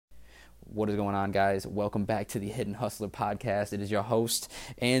What is going on, guys? Welcome back to the Hidden Hustler podcast. It is your host,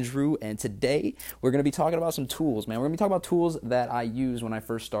 Andrew, and today we're going to be talking about some tools, man. We're going to be talking about tools that I used when I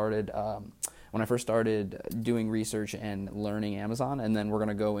first started doing research and learning Amazon, and then we're going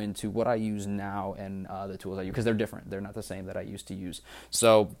to go into what I use now and the tools I use, because they're different. They're not the same that I used to use.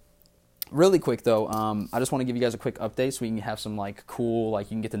 So really quick though, I just want to give you guys a quick update so we can have some cool, you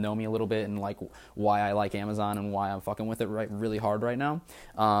can get to know me a little bit and why I like Amazon and why I'm fucking with it really hard right now.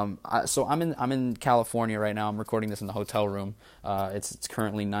 So I'm in California right now. I'm recording this in the hotel room. It's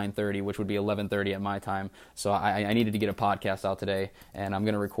currently 9:30, which would be 11:30 at my time. So I needed to get a podcast out today, and I'm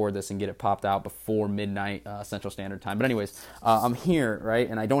gonna record this and get it popped out before midnight Central Standard Time. But anyways, I'm here, right,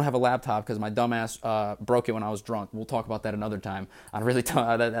 and I don't have a laptop because my dumbass broke it when I was drunk. We'll talk about that another time.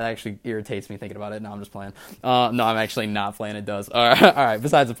 That actually irritates me thinking about it. No, I'm just playing. No, I'm actually not playing. It does. All right.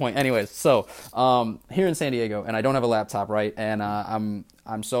 Besides the point. Anyways, so here in San Diego, and I don't have a laptop, right? And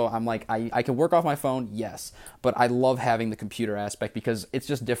I can work off my phone, yes, but I love having the computer aspect because it's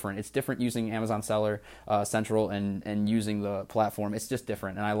just different. It's different using Amazon Seller Central and using the platform. It's just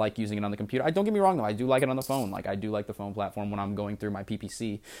different, and I like using it on the computer. Don't get me wrong though. I do like it on the phone. I do like the phone platform when I'm going through my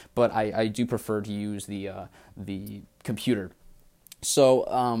PPC, but I do prefer to use the computer.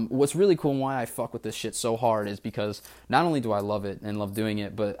 So what's really cool and why I fuck with this shit so hard is because not only do I love it and love doing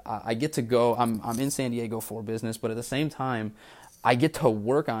it, but I get to go. I'm in San Diego for business, but at the same time, I get to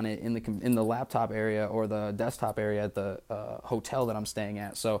work on it in the laptop area or the desktop area at the hotel that I'm staying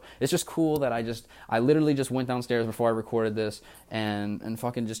at. So it's just cool that I literally just went downstairs before I recorded this and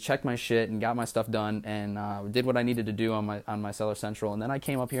fucking just checked my shit and got my stuff done and did what I needed to do on my Seller Central. And then I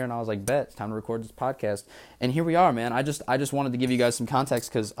came up here and I was like, bet, it's time to record this podcast. And here we are, man. I just wanted to give you guys some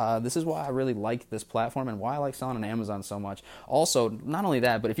context because this is why I really like this platform and why I like selling on Amazon so much. Also, not only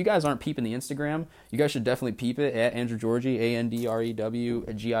that, but if you guys aren't peeping the Instagram, you guys should definitely peep it at Andrew Georgi, AndrewGiorgi,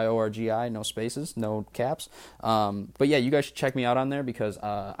 no spaces, no caps. But yeah, you guys should check me out on there because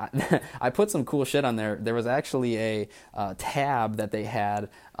I put some cool shit on there. There was actually a tab that they had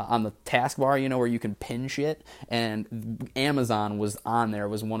on the taskbar, where you can pin shit, and Amazon was on there. It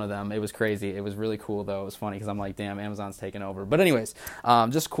was one of them. It was crazy. It was really cool though. It was funny because I'm like, damn, Amazon's taking over. But anyways,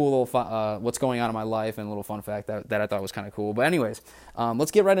 just cool little what's going on in my life and a little fun fact that I thought was kind of cool. But anyways,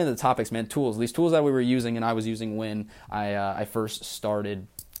 let's get right into the topics, man. Tools. These tools that we were using and I was using when I first started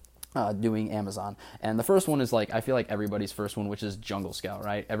doing Amazon. And the first one is I feel like everybody's first one, which is Jungle Scout,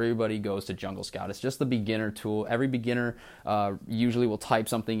 right? Everybody goes to Jungle Scout. It's just the beginner tool. Every beginner usually will type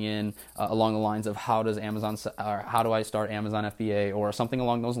something in along the lines of how do I start Amazon FBA or something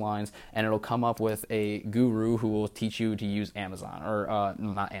along those lines, and it'll come up with a guru who will teach you to use Amazon or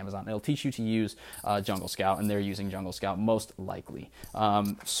not Amazon. It'll teach you to use Jungle Scout, and they're using Jungle Scout most likely.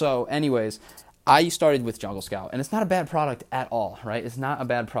 So anyways, I started with Jungle Scout, and it's not a bad product at all, right? It's not a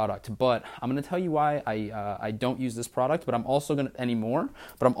bad product, but I'm going to tell you why I don't use this product, but I'm also going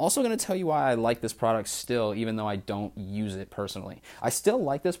to tell you why I like this product still, even though I don't use it personally. I still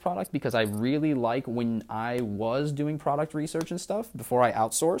like this product because I really like when I was doing product research and stuff before I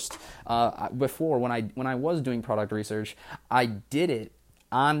outsourced. When I was doing product research, I did it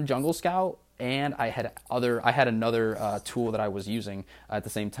on Jungle Scout. And I had another tool that I was using at the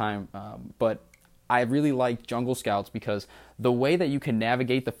same time, but I really like Jungle Scouts because the way that you can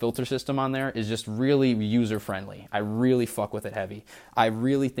navigate the filter system on there is just really user-friendly. I really fuck with it heavy. I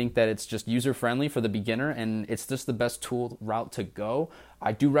really think that it's just user-friendly for the beginner, and it's just the best route to go.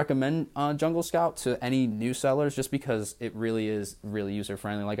 I do recommend Jungle Scout to any new sellers just because it really is really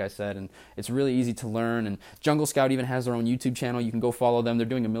user-friendly, like I said, and it's really easy to learn. And Jungle Scout even has their own YouTube channel. You can go follow them. They're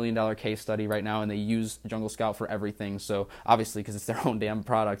doing $1 million case study right now, and they use Jungle Scout for everything. So obviously, because it's their own damn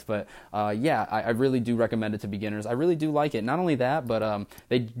product. But yeah, I really do recommend it to beginners. I really do like it. Not only that, but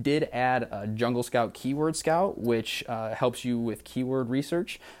they did add Jungle Scout Keyword Scout, which helps you with keyword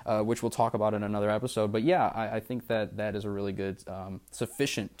research, which we'll talk about in another episode. But yeah, I think that is a really good,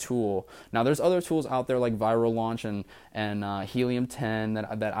 sufficient tool. Now, there's other tools out there like Viral Launch and Helium 10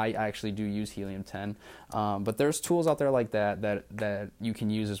 that I actually do use Helium 10. But there's tools out there like that you can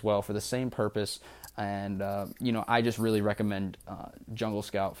use as well for the same purpose. And I just really recommend Jungle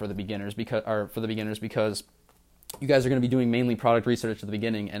Scout for the beginners because you guys are going to be doing mainly product research at the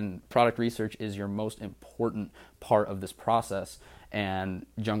beginning, and product research is your most important part of this process. And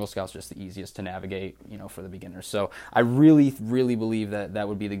Jungle Scout's just the easiest to navigate, for the beginners. So I really, really believe that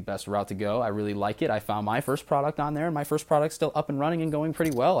would be the best route to go. I really like it. I found my first product on there, and my first product's still up and running and going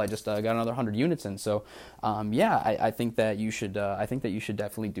pretty well. I just got another 100 units in. So, I think that you should. I think that you should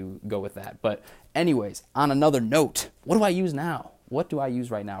definitely go with that. But anyways, on another note, what do I use now? What do I use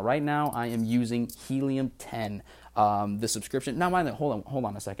right now? Right now, I am using Helium 10. the subscription. Now, mind that, hold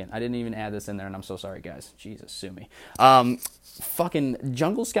on a second. I didn't even add this in there, and I'm so sorry, guys. Jesus, sue me. Fucking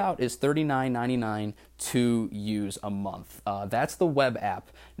Jungle Scout is $39.99 to use a month. That's the web app.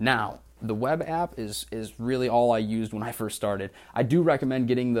 Now, the web app is really all I used when I first started. I do recommend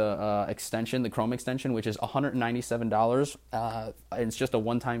getting the extension, the Chrome extension, which is $197. And it's just a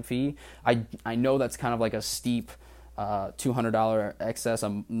one-time fee. I know that's kind of like a steep $200 excess.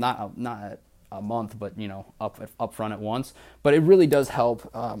 Not a month, but up front at once. But it really does help.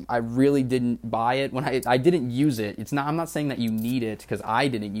 I really didn't buy it when I didn't use it. I'm not saying that you need it, because I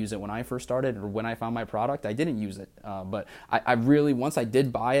didn't use it when I first started or when I found my product. I didn't use it. But I really, once I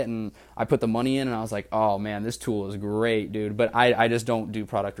did buy it and I put the money in, and I was like, oh man, this tool is great, dude. But I just don't do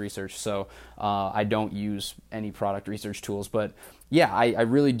product research, so I don't use any product research tools. But yeah, I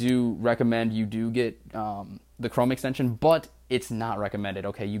really do recommend you do get the Chrome extension, but it's not recommended,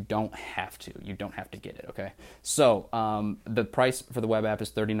 okay? You don't have to get it, okay? So the price for the web app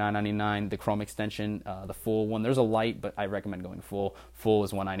is $39.99. The Chrome extension, the full one, there's a light, but I recommend going full. Full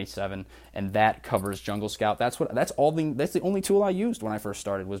is $197, and that covers Jungle Scout. That's the only tool I used when I first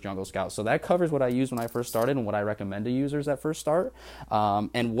started, was Jungle Scout. So that covers what I used when I first started and what I recommend to users that first start.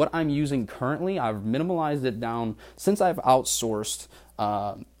 And what I'm using currently, I've minimalized it down since I've outsourced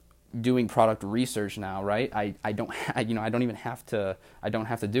doing product research now, right? I don't even have to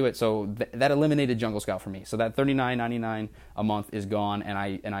do it. So that eliminated Jungle Scout for me. So that $39.99 a month is gone, and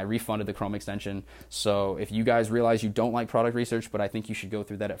I refunded the Chrome extension. So if you guys realize you don't like product research, but I think you should go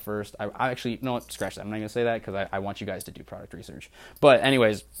through that at first, I actually, no, scratch that. I'm not gonna say that, because I want you guys to do product research. But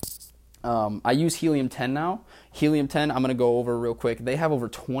anyways, I use Helium 10 now. Helium 10, I'm gonna go over real quick. They have over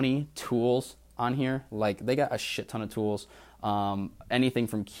 20 tools on here. Like, they got a shit ton of tools. Anything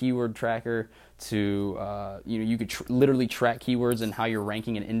from keyword tracker to you could literally track keywords and how you're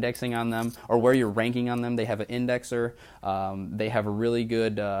ranking and indexing on them, or where you're ranking on them. They have an indexer. They have a really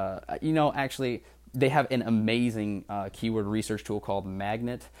good actually they have an amazing keyword research tool called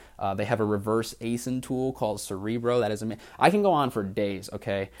Magnet. They have a reverse ASIN tool called Cerebro. That is amazing. I can go on for days,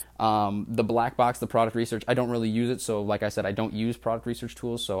 okay? The black box, the product research, I don't really use it. So like I said, I don't use product research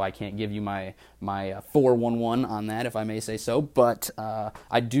tools, so I can't give you my 411 on that, if I may say so. But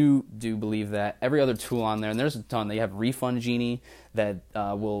I do believe that every other tool on there, and there's a ton. They have Refund Genie that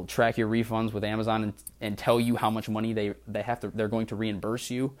will track your refunds with Amazon and tell you how much money they're going to reimburse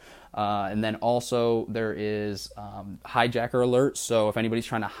you. And then also there is hijacker alert. So if anybody's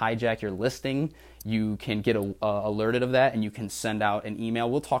trying to hijack your listing, you can get alerted of that, and you can send out an email.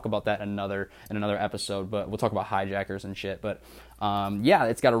 We'll talk about that in another episode, but we'll talk about hijackers and shit. But yeah,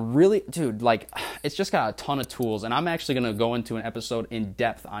 it's got it's just got a ton of tools, and I'm actually going to go into an episode in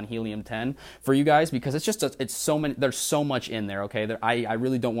depth on Helium 10 for you guys, because it's so many, there's so much in there, okay? I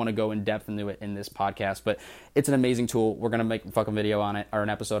really don't want to go in depth into it in this podcast, but it's an amazing tool. We're going to make a fucking video on it, or an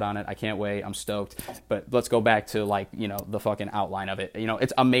episode on it. I can't wait. I'm stoked. But let's go back to the fucking outline of it.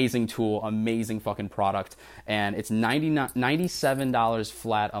 It's amazing tool, amazing fucking product, and it's $97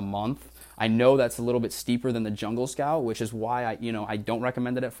 flat a month. I know that's a little bit steeper than the Jungle Scout, which is why I don't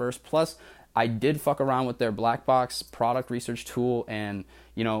recommend it at first. Plus, I did fuck around with their black box product research tool, and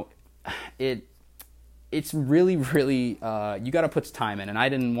it's really, really you got to put time in. And I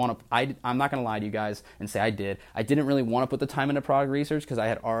didn't want to. I'm not gonna lie to you guys and say I did. I didn't really want to put the time into product research, because I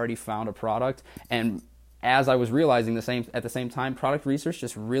had already found a product, and as I was realizing at the same time, product research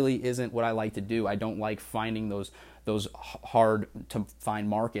just really isn't what I like to do. I don't like finding those hard to find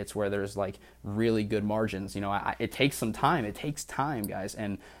markets where there's like really good margins. It takes some time. It takes time, guys,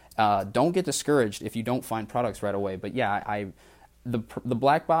 and don't get discouraged if you don't find products right away. But yeah, the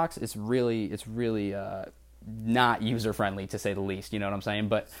black box is really not user friendly, to say the least. You know what I'm saying?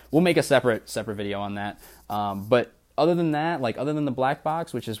 But we'll make a separate video on that. But other than that, other than the black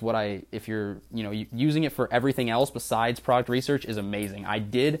box, which is what if you're using it for everything else besides product research, is amazing. I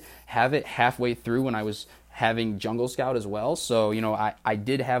did have it halfway through when I was having Jungle Scout as well. So, I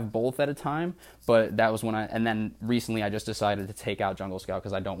did have both at a time, but that was and then recently I just decided to take out Jungle Scout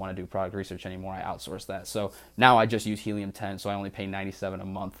because I don't want to do product research anymore. I outsourced that. So now I just use Helium 10. So I only pay $97 a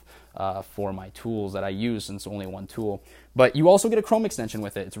month for my tools that I use, since it's only one tool. But you also get a Chrome extension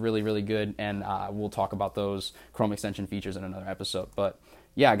with it. It's really, really good. And we'll talk about those Chrome extension features in another episode. But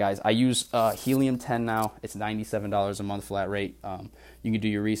yeah, guys, I use Helium 10 now. It's $97 a month flat rate. You can do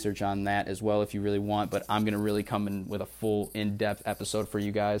your research on that as well if you really want, but I'm going to really come in with a full in-depth episode for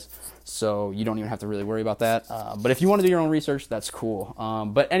you guys, so you don't even have to really worry about that. But if you want to do your own research, that's cool.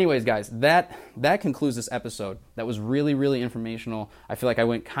 But anyways, guys, that concludes this episode. That was really, really informational. I feel like I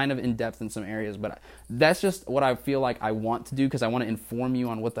went kind of in-depth in some areas, but that's just what I feel like I want to do, because I want to inform you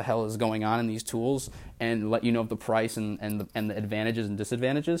on what the hell is going on in these tools and let you know the price and the advantages and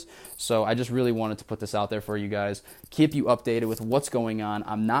disadvantages. So I just really wanted to put this out there for you guys, keep you updated with what's going on.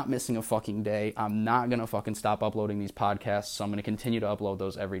 I'm not missing a fucking day. I'm not going to fucking stop uploading these podcasts, so I'm going to continue to upload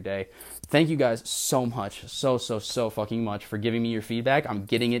those every day. Thank you guys so much, so fucking much for giving me your feedback. I'm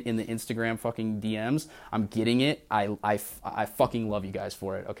getting it in the Instagram fucking DMs. I'm getting it. I fucking love you guys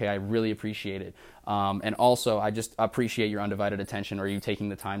for it, okay? I really appreciate it. And also, I just appreciate your undivided attention, or you taking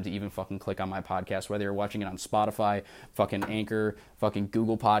the time to even fucking click on my podcast, whether you're watching it on Spotify, fucking Anchor, fucking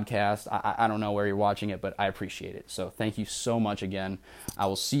Google Podcast. I don't know where you're watching it, but I appreciate it. So thank you so much again. I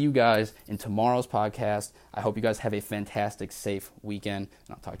will see you guys in tomorrow's podcast. I hope you guys have a fantastic, safe weekend,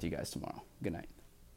 and I'll talk to you guys tomorrow. Good night.